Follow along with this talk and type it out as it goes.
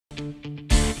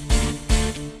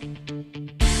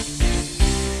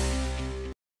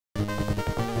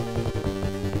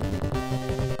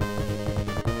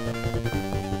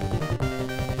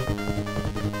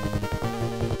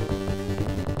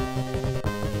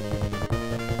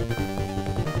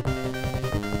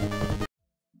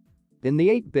In the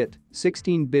 8-bit,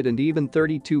 16-bit and even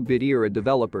 32-bit era,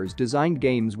 developers designed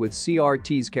games with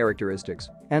CRT's characteristics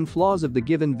and flaws of the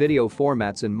given video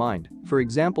formats in mind, for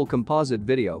example composite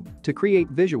video, to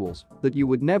create visuals that you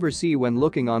would never see when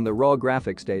looking on the raw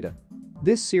graphics data.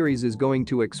 This series is going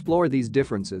to explore these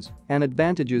differences and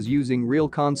advantages using real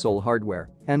console hardware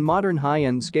and modern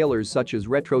high-end scalers such as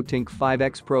RetroTINK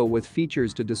 5X Pro with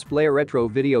features to display retro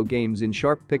video games in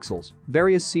sharp pixels,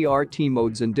 various CRT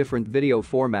modes and different video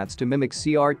formats to mimic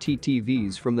CRT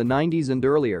TVs from the 90s and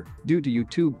earlier. Due to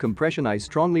YouTube compression, I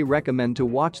strongly recommend to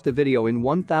watch the video in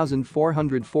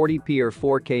 1440p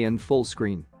or 4K and full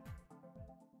screen.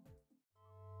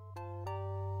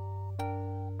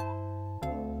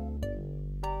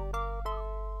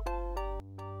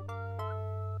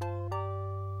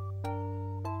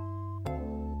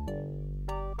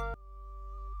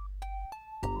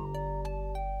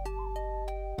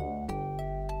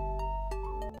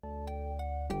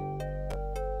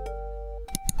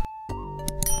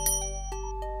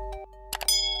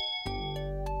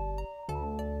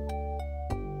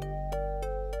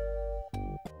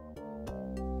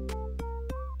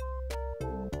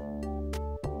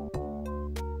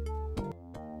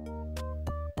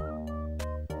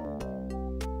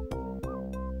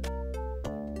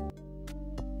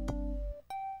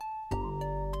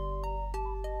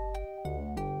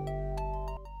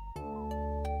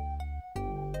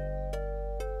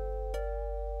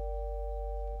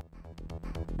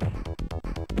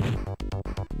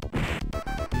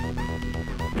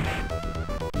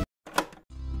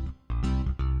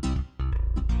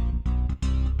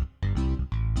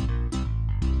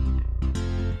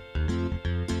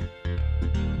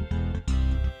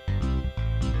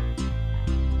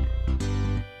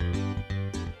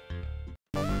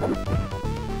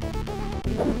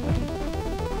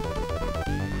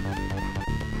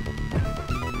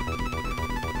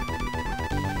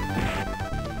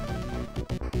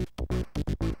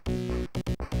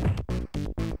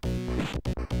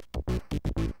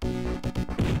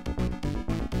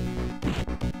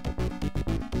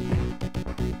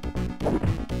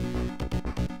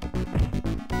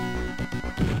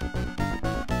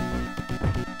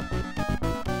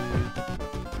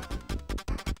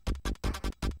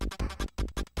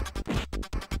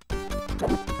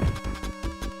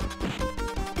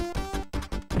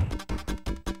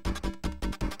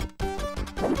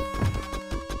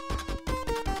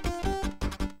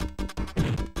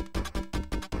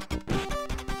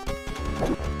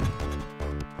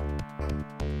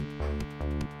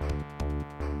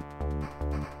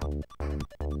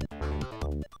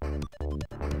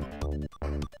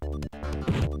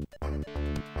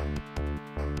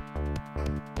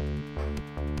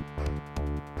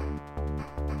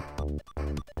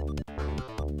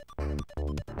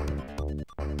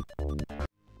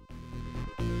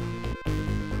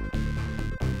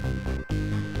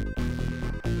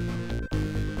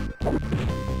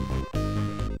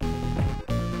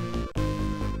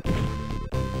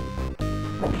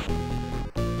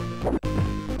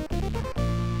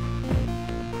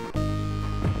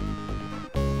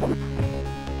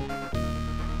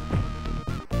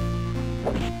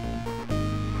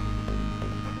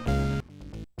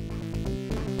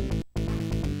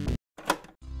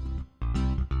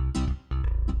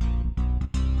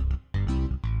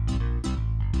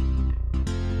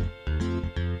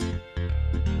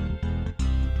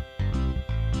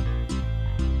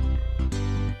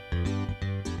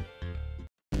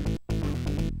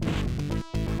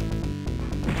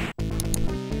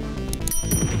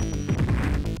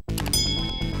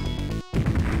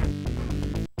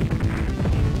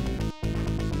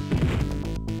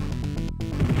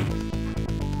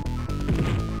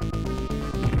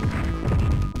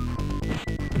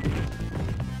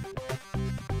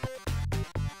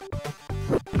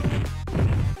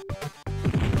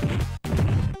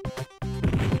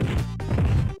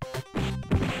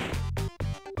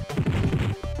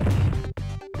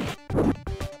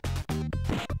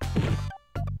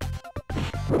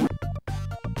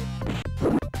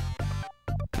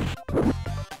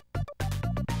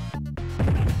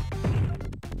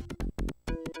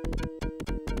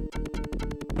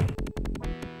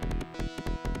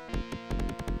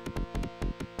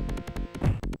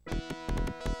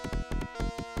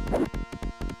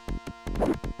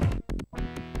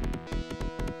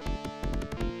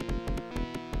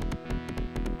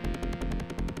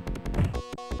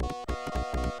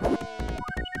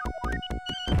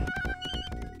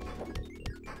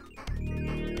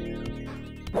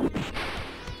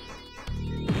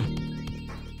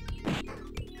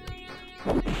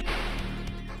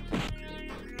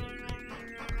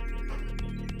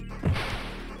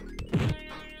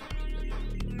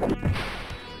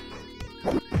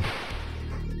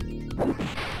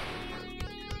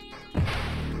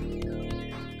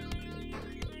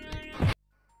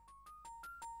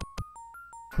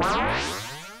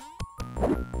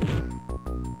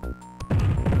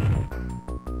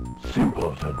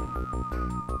 Simpleton.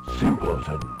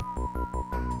 Simpleton.